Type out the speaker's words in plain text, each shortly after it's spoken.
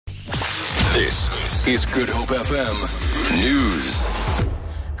This is Good Hope FM News.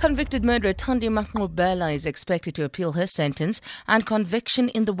 Convicted murderer Thandi Maqubela is expected to appeal her sentence and conviction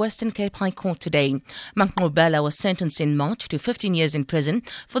in the Western Cape High Court today. Maqubela was sentenced in March to 15 years in prison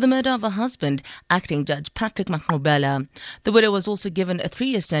for the murder of her husband, acting Judge Patrick Maqubela. The widow was also given a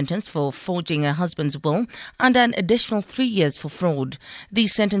 3-year sentence for forging her husband's will and an additional 3 years for fraud.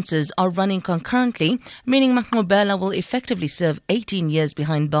 These sentences are running concurrently, meaning Maqubela will effectively serve 18 years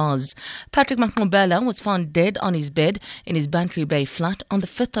behind bars. Patrick Maqubela was found dead on his bed in his Bantry Bay flat on the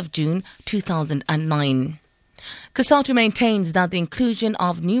 5th of June 2009. COSATU maintains that the inclusion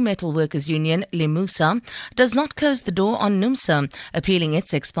of New Metal Workers Union, Limusa, does not close the door on NUMSA, appealing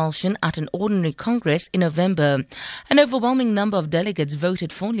its expulsion at an ordinary Congress in November. An overwhelming number of delegates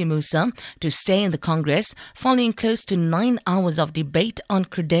voted for Limusa to stay in the Congress, following close to 9 hours of debate on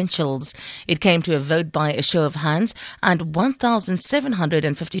credentials. It came to a vote by a show of hands, and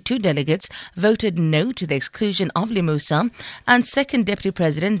 1,752 delegates voted no to the exclusion of Limusa, and Second Deputy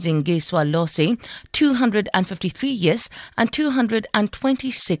President Zingiswa Losi, 253 yes and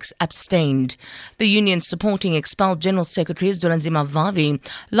 226 abstained. The union supporting expelled General Secretary Thandi Maqubela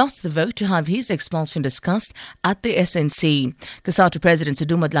lost the vote to have his expulsion discussed at the SNC. COSATU President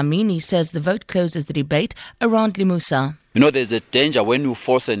Siduma Dlamini says the vote closes the debate around Limusa. You know, there's a danger when you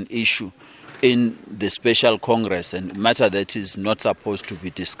force an issue in the special Congress and matter that is not supposed to be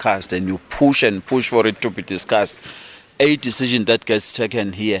discussed, and you push and push for it to be discussed. A decision that gets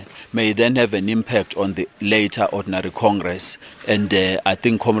taken here may then have an impact on the later ordinary Congress, and I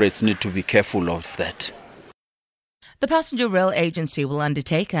think comrades need to be careful of that. The Passenger Rail Agency will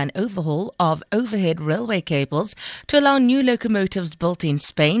undertake an overhaul of overhead railway cables to allow new locomotives built in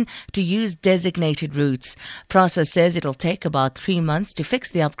Spain to use designated routes. PRASA says it'll take about 3 months to fix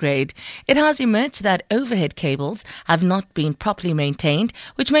the upgrade. It has emerged that overhead cables have not been properly maintained,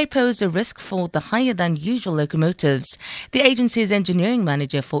 which may pose a risk for the higher than usual locomotives. The agency's engineering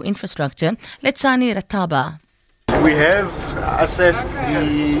manager for infrastructure, Letsani Rataba. We have assessed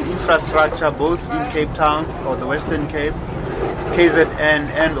the infrastructure both in Cape Town or the Western Cape, KZN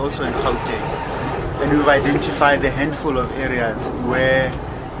and also in Gauteng. And we've identified a handful of areas where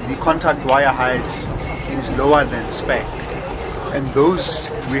the contact wire height is lower than spec. And those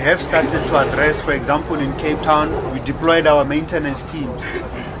we have started to address. For example, in Cape Town, we deployed our maintenance teams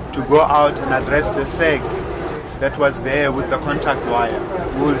to go out and address the sag that was there with the contact wire.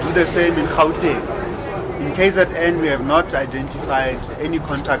 We will do the same in Gauteng. In KZN, we have not identified any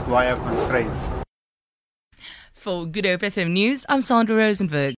contact wire constraints. For Good Hope FM News, I'm Sandra Rosenberg.